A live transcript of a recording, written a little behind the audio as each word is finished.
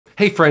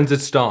Hey friends,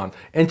 it's Don,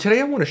 and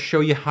today I want to show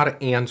you how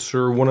to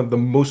answer one of the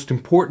most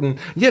important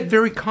yet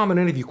very common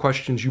interview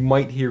questions you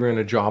might hear in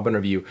a job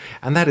interview,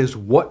 and that is,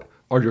 what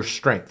are your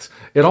strengths?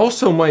 It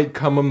also might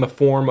come in the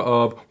form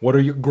of, what are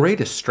your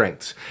greatest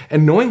strengths?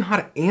 And knowing how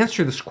to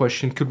answer this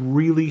question could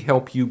really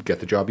help you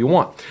get the job you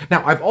want.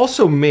 Now, I've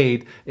also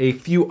made a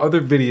few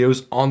other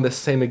videos on this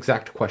same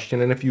exact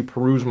question, and if you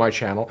peruse my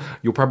channel,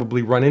 you'll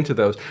probably run into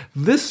those.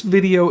 This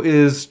video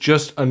is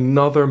just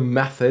another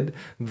method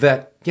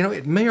that,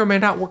 it may or may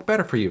not work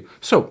better for you.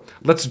 So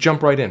let's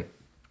jump right in.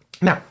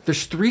 Now,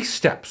 there's 3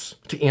 steps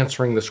to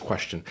answering this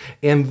question,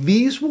 and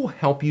these will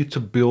help you to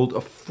build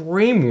a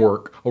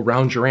framework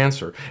around your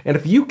answer. And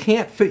if you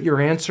can't fit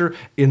your answer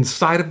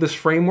inside of this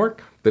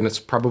framework, then it's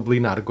probably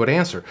not a good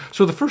answer.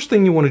 So the first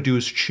thing you want to do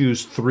is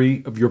choose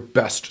 3 of your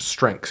best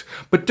strengths.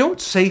 But don't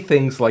say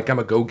things like, I'm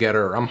a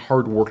go-getter, or I'm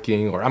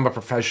hardworking, or I'm a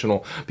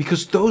professional,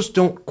 because those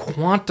don't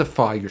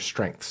quantify your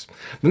strengths.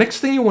 The next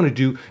thing you want to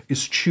do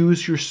is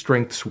choose your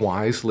strengths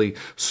wisely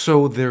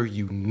so they're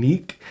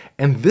unique,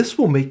 and this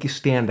will make you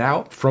stand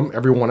out from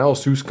everyone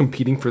else who's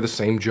competing for the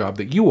same job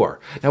that you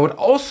are. Now, I would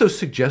also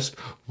suggest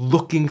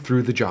looking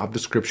through the job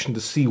description to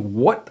see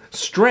what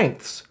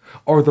strengths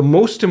are the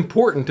most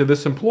important to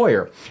this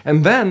employer,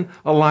 and then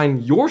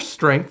align your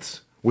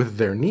strengths with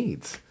their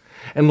needs.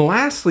 And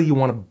lastly, you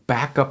want to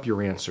back up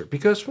your answer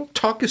because, well,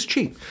 talk is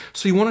cheap.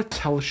 So you want to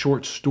tell a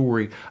short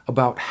story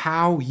about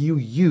how you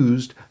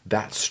used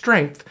that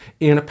strength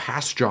in a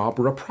past job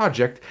or a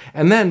project,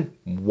 and then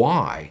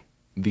why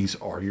these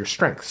are your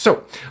strengths.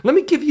 So let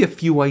me give you a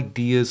few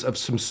ideas of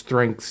some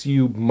strengths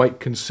you might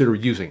consider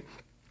using.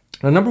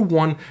 Now, number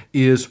 1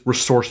 is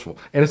resourceful,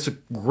 and it's a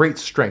great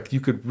strength.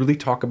 You could really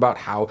talk about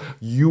how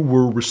you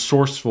were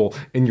resourceful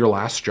in your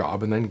last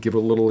job and then give a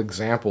little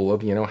example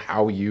of,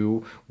 how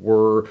you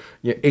were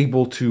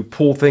able to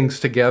pull things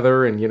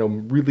together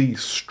and, really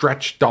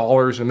stretch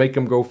dollars and make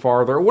them go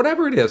farther, or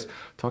whatever it is.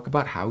 Talk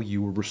about how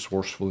you were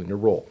resourceful in your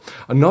role.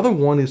 Another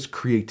one is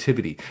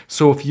creativity.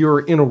 So if you're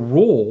in a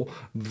role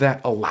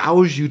that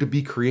allows you to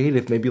be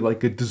creative, maybe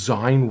like a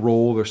design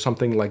role or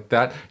something like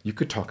that, you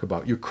could talk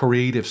about your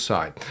creative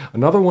side.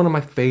 Another one of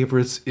my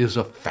favorites is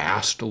a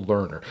fast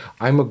learner.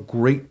 I'm a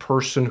great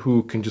person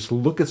who can just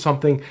look at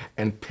something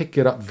and pick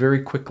it up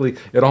very quickly.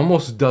 It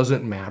almost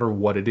doesn't matter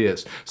what it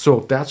is. So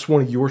if that's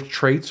one of your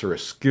traits or a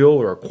skill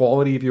or a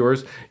quality of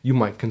yours, you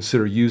might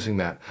consider using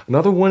that.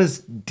 Another one is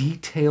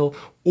detail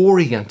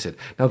oriented.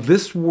 Now,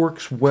 this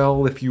works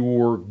well if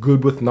you're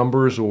good with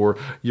numbers or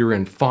you're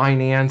in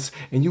finance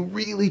and you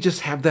really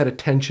just have that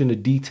attention to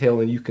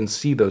detail and you can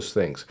see those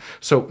things.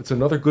 So it's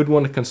another good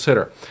one to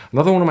consider.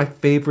 Another one of my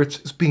favorites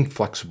is being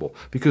flexible,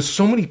 because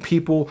so many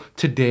people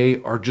today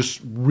are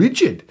just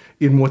rigid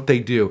in what they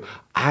do.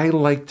 I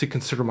like to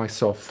consider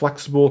myself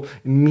flexible,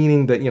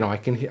 meaning that,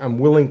 I'm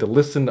willing to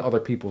listen to other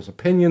people's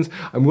opinions.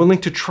 I'm willing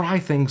to try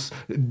things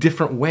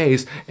different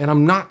ways, and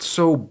I'm not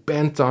so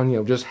bent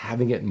on, just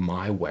having it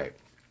my way.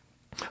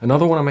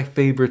 Another one of my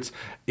favorites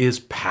is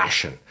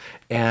passion.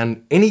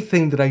 And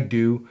anything that I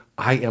do,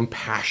 I am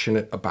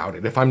passionate about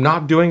it. If I'm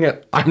not doing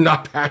it, I'm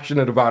not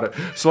passionate about it.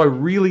 So I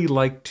really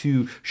like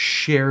to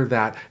share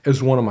that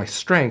as one of my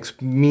strengths,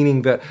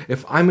 meaning that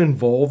if I'm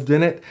involved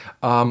in it,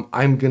 I'm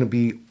going to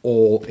be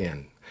all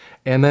in.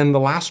 And then the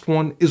last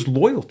one is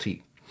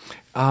loyalty.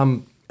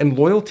 And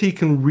loyalty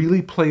can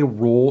really play a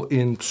role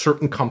in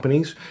certain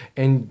companies.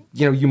 And,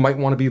 you might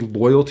want to be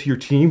loyal to your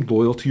team,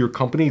 loyal to your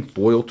company,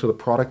 loyal to the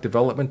product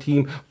development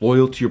team,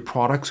 loyal to your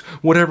products,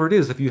 whatever it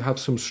is. If you have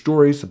some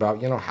stories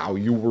about, how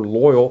you were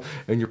loyal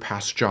in your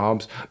past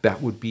jobs,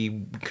 that would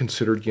be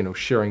considered,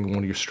 sharing one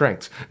of your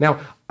strengths. Now,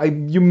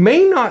 you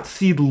may not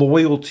see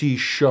loyalty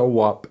show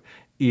up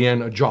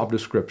in a job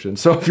description.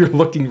 So if you're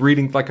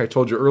reading, like I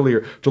told you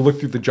earlier, to look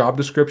through the job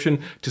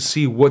description to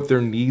see what their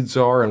needs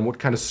are and what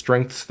kind of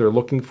strengths they're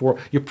looking for,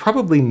 you're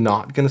probably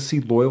not going to see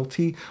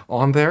loyalty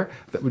on there.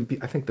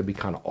 I think that'd be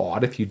kind of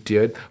odd if you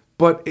did,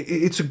 but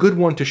it's a good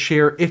one to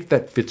share if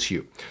that fits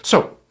you.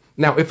 So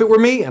now, if it were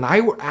me and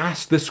I were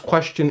asked this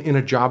question in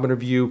a job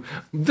interview,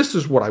 this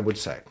is what I would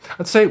say.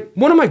 I'd say,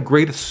 one of my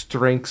greatest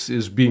strengths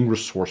is being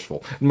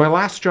resourceful. In my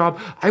last job,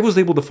 I was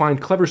able to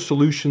find clever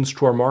solutions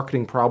to our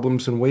marketing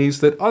problems in ways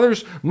that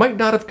others might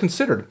not have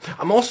considered.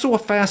 I'm also a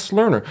fast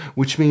learner,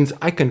 which means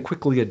I can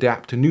quickly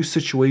adapt to new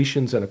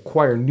situations and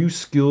acquire new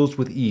skills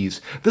with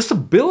ease. This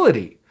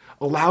ability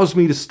allows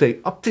me to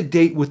stay up to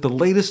date with the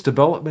latest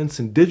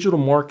developments in digital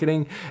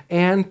marketing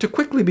and to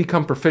quickly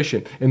become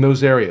proficient in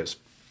those areas.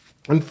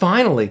 And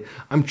finally,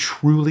 I'm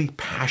truly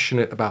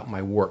passionate about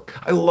my work.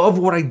 I love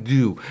what I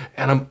do,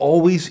 and I'm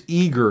always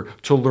eager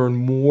to learn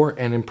more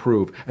and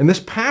improve. And this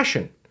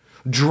passion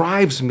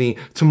drives me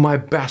to my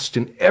best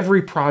in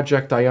every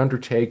project I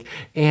undertake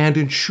and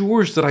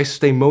ensures that I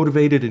stay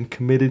motivated and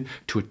committed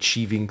to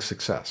achieving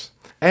success.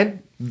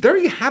 And there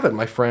you have it,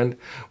 my friend.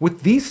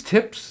 With these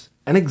tips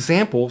and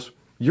examples,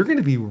 you're going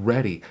to be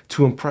ready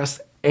to impress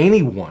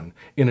anyone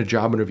in a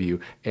job interview,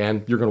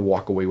 and you're going to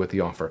walk away with the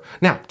offer.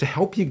 Now, to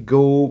help you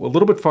go a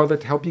little bit farther,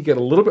 to help you get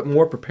a little bit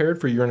more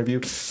prepared for your interview,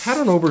 head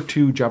on over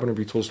to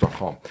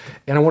jobinterviewtools.com,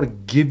 and I want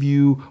to give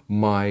you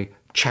my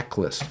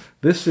checklist.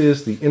 This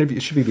is the interview.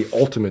 It should be the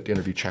ultimate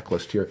interview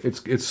checklist here.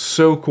 It's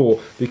so cool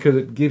because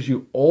it gives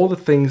you all the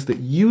things that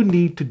you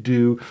need to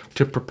do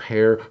to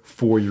prepare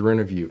for your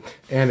interview.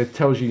 And it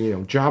tells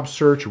you, job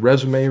search,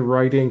 resume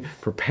writing,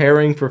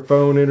 preparing for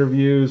phone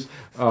interviews,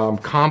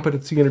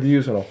 competency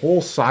interviews, and a whole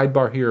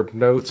sidebar here of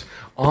notes.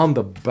 On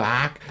the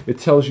back, it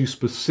tells you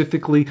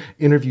specifically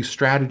interview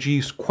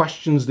strategies,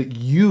 questions that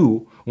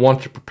you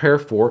want to prepare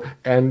for,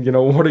 and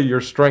what are your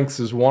strengths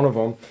is one of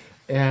them.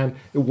 And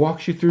it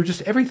walks you through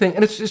just everything.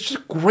 And it's just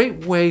a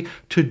great way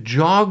to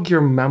jog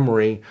your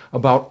memory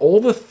about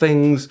all the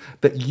things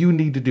that you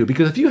need to do.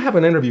 Because if you have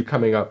an interview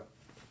coming up,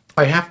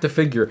 I have to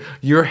figure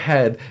your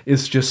head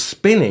is just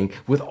spinning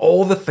with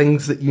all the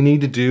things that you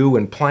need to do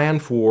and plan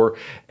for,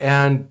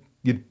 and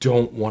you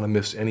don't want to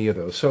miss any of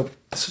those. So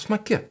this is my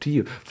gift to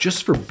you.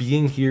 Just for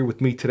being here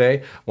with me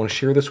today, I want to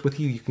share this with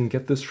you. You can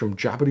get this from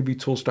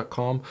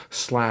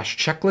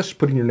jobinterviewtools.com/checklist.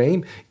 Put in your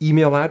name,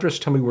 email address,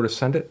 tell me where to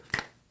send it,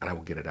 and I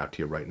will get it out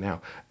to you right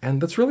now.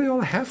 And that's really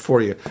all I have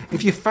for you.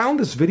 If you found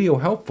this video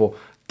helpful,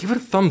 give it a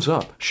thumbs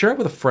up, share it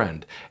with a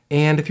friend.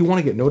 And if you want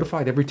to get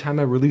notified every time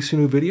I release a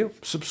new video,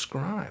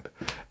 subscribe.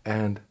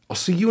 And I'll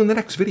see you in the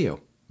next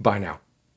video. Bye now.